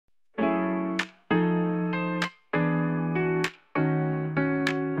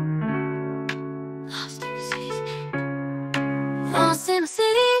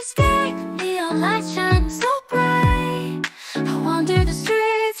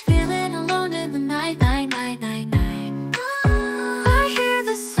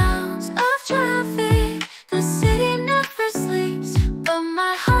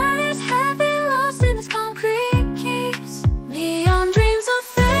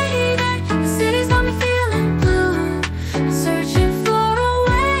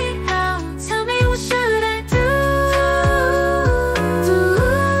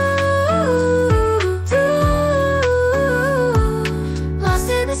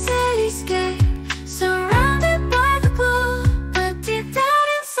cityscape, surrounded by the glow. But deep down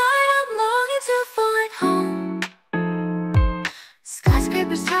inside I'm longing to find home.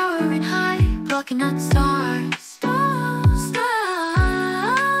 Skyscrapers towering high, blocking out the stars.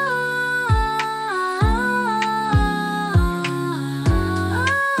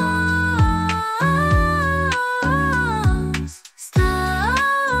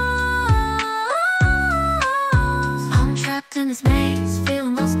 I'm trapped in this maze,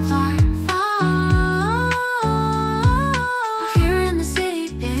 feeling lost apart. Here in the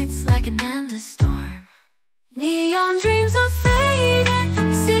city, it's like an endless storm. Neon dreams are fading,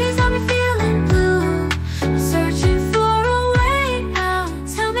 the city's got me feeling blue. I'm searching for a way out,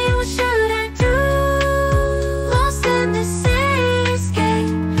 tell me what should I do? Lost in the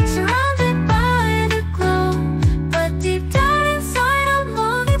cityscape, surrounded by the glow. But deep down inside I'm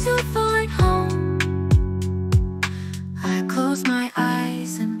longing to find home. I close my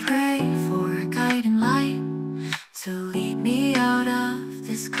eyes and pray for a guiding light to lead me out of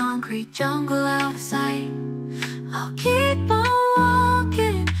this concrete jungle out of sight. I'll keep on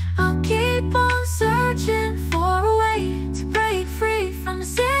walking, I'll keep on searching for a way to break free from the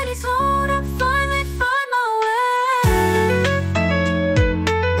city's hold and finally find my way.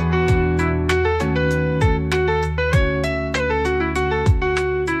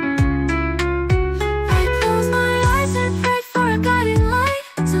 I close my eyes and pray for a guiding light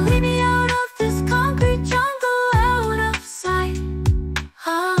to lead me out of this concrete jungle out of sight.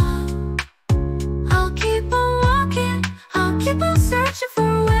 I'll keep on walking, I'll keep on searching for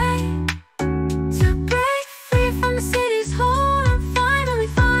a way to break free from the city's hold and finally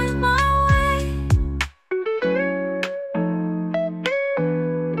find my way.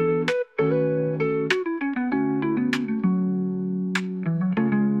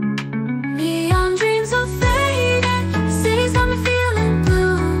 Neon dreams are fading, the city's got me feeling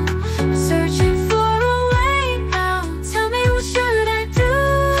blue. I'm searching for a way out, tell me what should I do?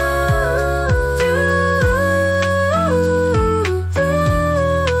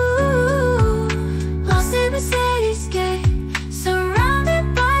 Lost in the cityscape, surrounded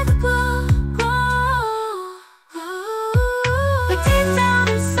by the glow. But deep down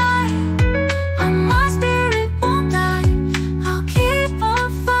inside, my spirit won't die. I'll keep on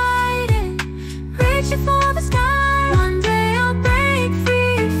fighting, reaching for